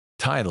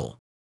Title: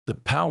 The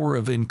Power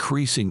of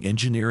Increasing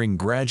Engineering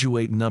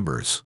Graduate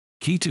Numbers.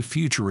 Key to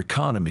Future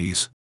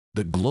Economies.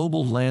 The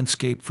global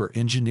landscape for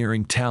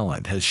engineering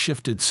talent has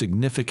shifted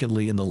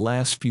significantly in the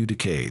last few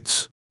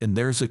decades, and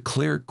there's a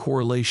clear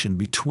correlation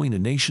between a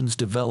nation's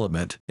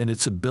development and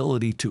its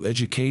ability to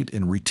educate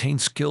and retain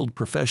skilled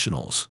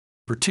professionals,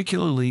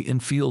 particularly in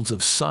fields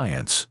of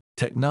science,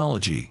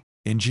 technology,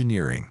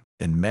 engineering,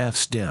 and math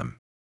STEM.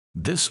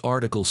 This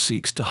article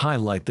seeks to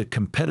highlight the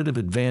competitive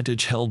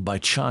advantage held by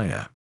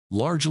China,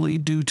 largely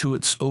due to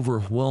its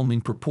overwhelming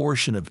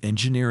proportion of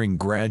engineering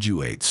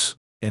graduates,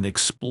 and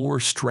explore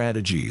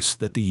strategies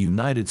that the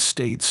United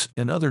States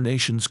and other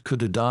nations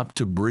could adopt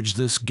to bridge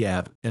this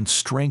gap and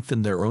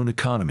strengthen their own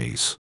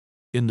economies.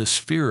 In the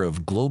sphere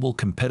of global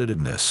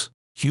competitiveness,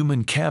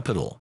 human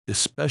capital,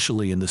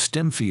 especially in the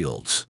STEM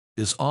fields,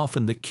 is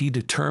often the key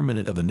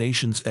determinant of a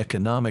nation's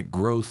economic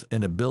growth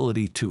and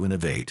ability to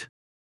innovate.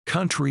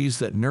 Countries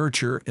that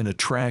nurture and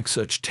attract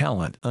such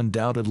talent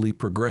undoubtedly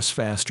progress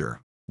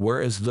faster,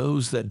 whereas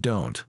those that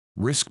don't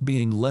risk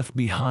being left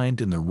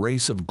behind in the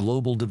race of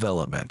global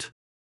development.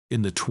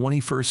 In the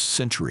 21st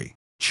century,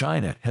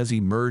 China has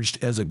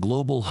emerged as a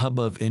global hub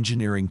of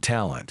engineering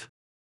talent.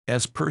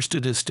 As per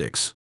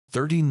statistics,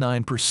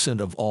 39%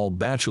 of all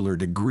bachelor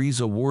degrees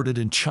awarded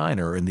in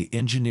China are in the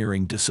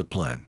engineering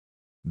discipline.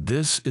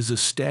 This is a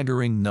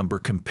staggering number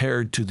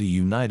compared to the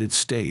United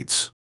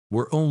States,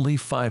 where only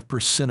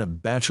 5%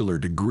 of bachelor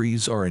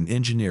degrees are in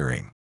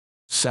engineering.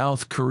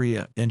 South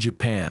Korea and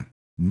Japan,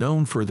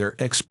 known for their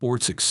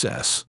export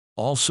success,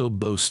 also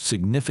boast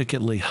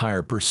significantly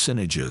higher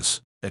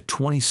percentages, at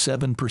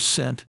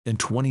 27% and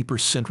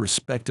 20%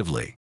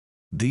 respectively.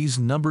 These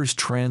numbers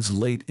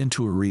translate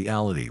into a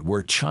reality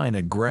where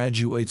China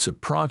graduates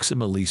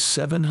approximately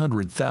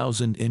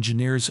 700,000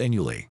 engineers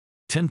annually,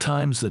 10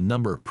 times the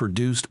number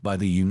produced by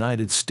the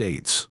United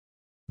States.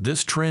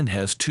 This trend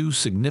has two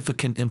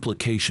significant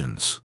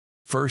implications.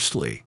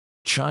 Firstly,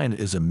 China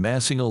is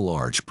amassing a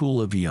large pool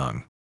of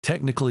young,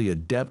 technically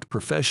adept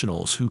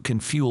professionals who can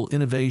fuel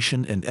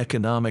innovation and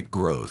economic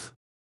growth.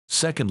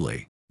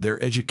 Secondly,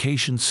 their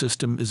education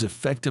system is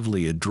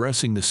effectively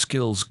addressing the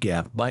skills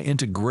gap by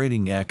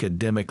integrating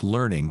academic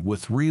learning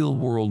with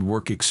real-world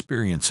work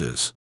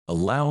experiences,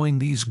 allowing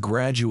these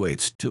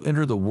graduates to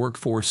enter the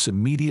workforce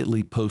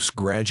immediately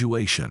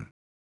post-graduation.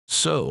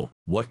 So,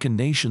 what can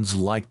nations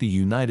like the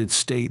United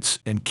States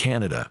and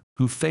Canada,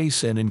 who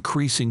face an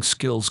increasing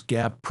skills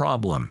gap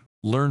problem,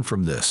 learn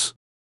from this?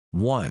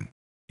 1.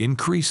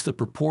 Increase the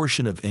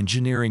proportion of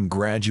engineering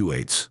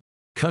graduates.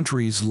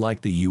 Countries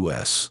like the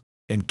U.S.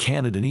 and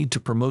Canada need to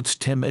promote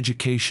STEM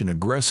education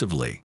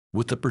aggressively,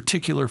 with a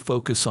particular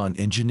focus on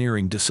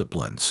engineering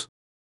disciplines.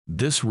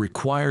 This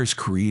requires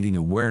creating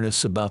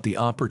awareness about the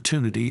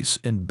opportunities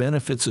and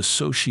benefits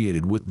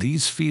associated with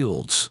these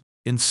fields,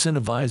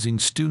 incentivizing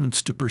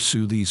students to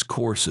pursue these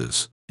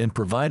courses, and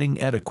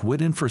providing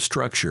adequate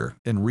infrastructure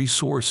and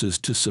resources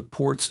to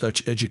support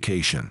such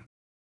education.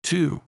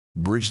 2.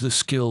 Bridge the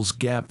skills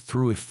gap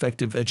through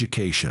effective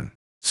education.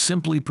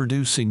 Simply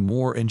producing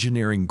more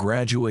engineering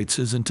graduates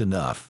isn't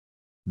enough.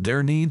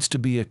 There needs to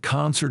be a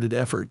concerted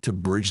effort to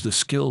bridge the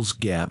skills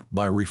gap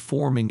by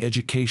reforming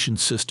education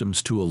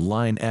systems to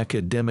align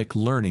academic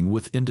learning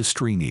with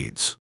industry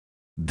needs.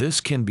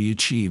 This can be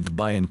achieved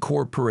by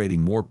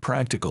incorporating more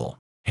practical,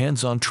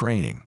 hands-on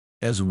training,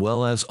 as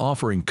well as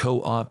offering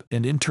co-op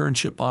and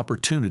internship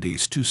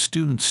opportunities to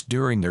students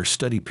during their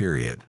study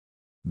period.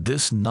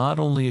 This not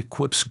only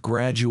equips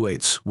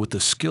graduates with the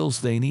skills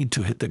they need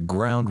to hit the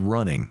ground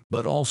running,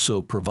 but also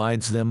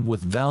provides them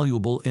with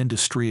valuable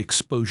industry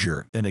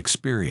exposure and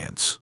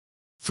experience.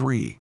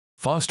 3.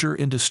 Foster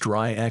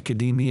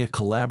industry-academia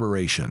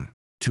collaboration.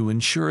 To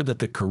ensure that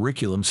the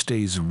curriculum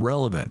stays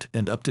relevant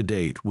and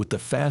up-to-date with the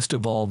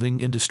fast-evolving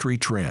industry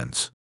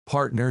trends,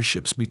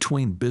 partnerships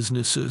between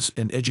businesses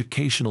and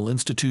educational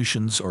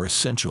institutions are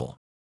essential.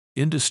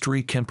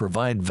 Industry can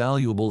provide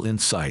valuable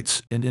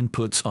insights and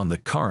inputs on the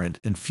current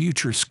and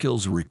future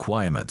skills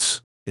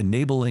requirements,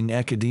 enabling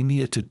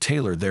academia to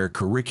tailor their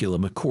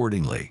curriculum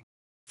accordingly.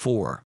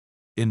 4.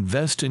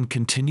 Invest in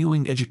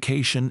continuing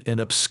education and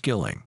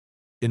upskilling.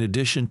 In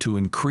addition to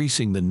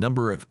increasing the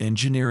number of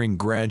engineering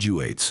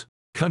graduates,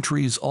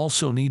 countries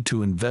also need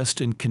to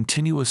invest in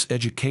continuous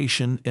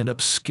education and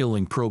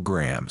upskilling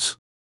programs.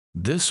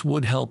 This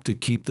would help to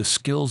keep the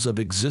skills of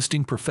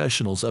existing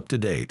professionals up to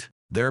date,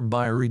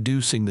 thereby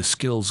reducing the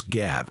skills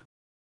gap.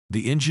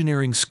 The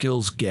engineering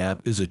skills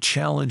gap is a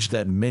challenge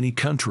that many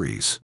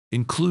countries,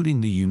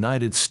 including the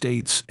United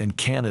States and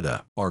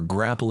Canada, are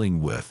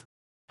grappling with.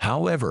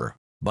 However,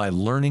 by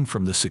learning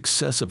from the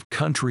success of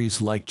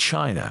countries like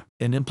China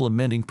and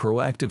implementing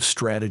proactive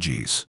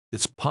strategies,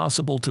 it's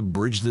possible to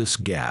bridge this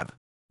gap,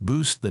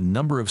 boost the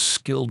number of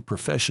skilled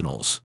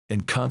professionals,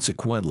 and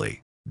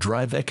consequently,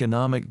 drive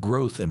economic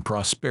growth and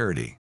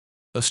prosperity.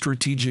 A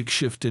strategic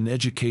shift in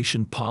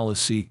education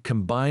policy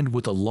combined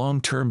with a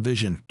long-term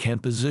vision can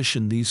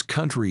position these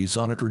countries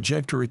on a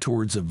trajectory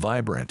towards a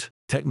vibrant,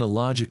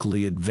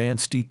 technologically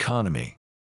advanced economy.